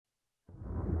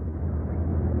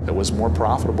It was more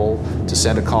profitable to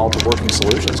send a call to Working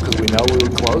Solutions because we know we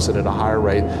would close it at a higher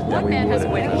rate than we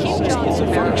would at all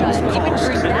small furniture.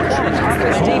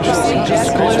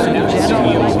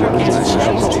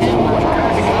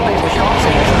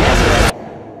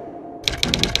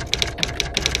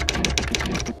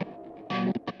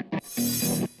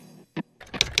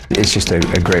 It's just a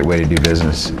great way to do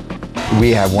business.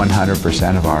 We have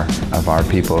 100% of our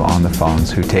people on the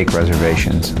phones who take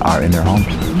reservations are in their homes.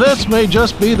 This may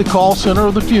just be the call center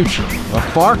of the future, a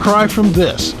far cry from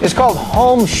this. It's called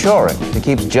home shoring. It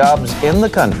keeps jobs in the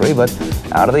country, but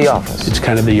out of the office. It's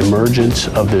kind of the emergence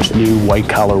of this new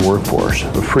white-collar workforce,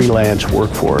 the freelance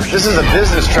workforce. This is a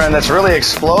business trend that's really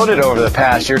exploded over the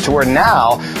past year to where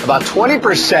now about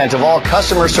 20% of all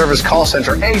customer service call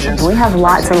center agents. We have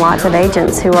lots and lots of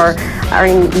agents who are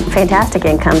earning fantastic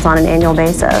incomes on an annual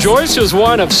basis. Joyce is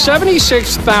one of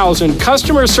 76,000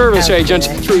 customer service agents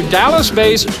through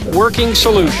Dallas-based Working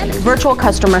Solutions. Virtual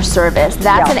customer service,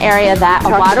 that's an area that a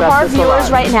lot of our viewers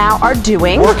right now are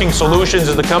doing. Working Solutions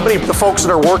is the company. The folks that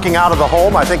are working out of the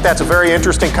home, I think that's a very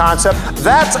interesting concept.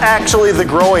 That's actually the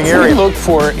growing area. We look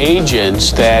for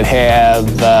agents that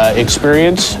have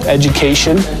experience,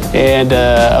 education, and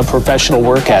a professional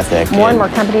work ethic. More and more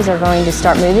companies are going to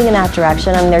start moving in that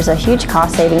direction. I mean, there's a huge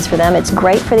cost savings for them. It's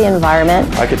great for the environment.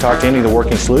 I could talk to any of the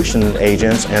Working Solution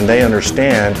agents and they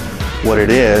understand what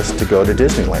it is to go to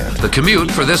Disneyland. The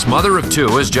commute for this mother of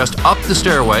two is just up the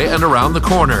stairway and around the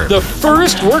corner. The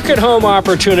first work-at-home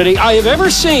opportunity I have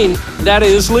ever seen that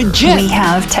is legit. We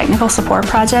have technical support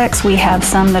projects. We have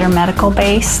some that are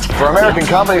medical-based. For American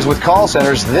companies with call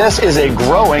centers, this is a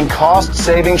growing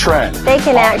cost-saving trend. They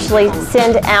can actually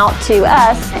send out to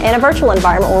us in a virtual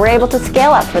environment where we're able to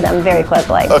scale up for them very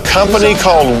quickly. A company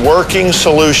called Working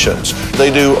Solutions.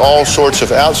 They do all sorts of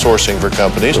outsourcing for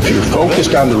companies. If you're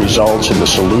focused on the results and the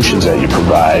solutions that you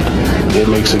provide, it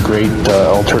makes a great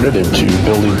alternative to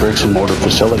building bricks and mortar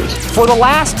facilities. For the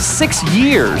last 6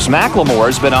 years, Macklemore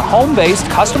has been a home-based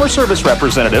customer service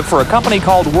representative for a company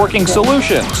called Working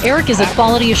Solutions. Eric is a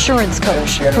quality assurance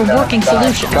coach for Working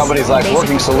Solutions. Companies like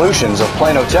Working Solutions of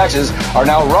Plano, Texas are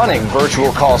now running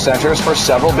virtual call centers for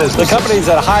several businesses. The companies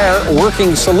that hire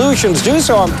Working Solutions do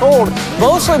so, I'm told,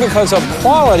 mostly because of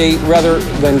quality rather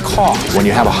than cost. When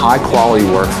you have a high-quality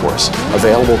workforce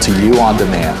available to you on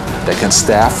demand that can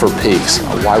staff for peaks,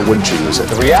 why wouldn't you use it?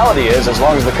 The reality is, as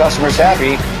long as the customer's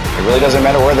happy, it really doesn't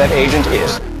matter where that agent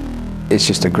is. It's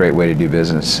just a great way to do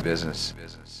business.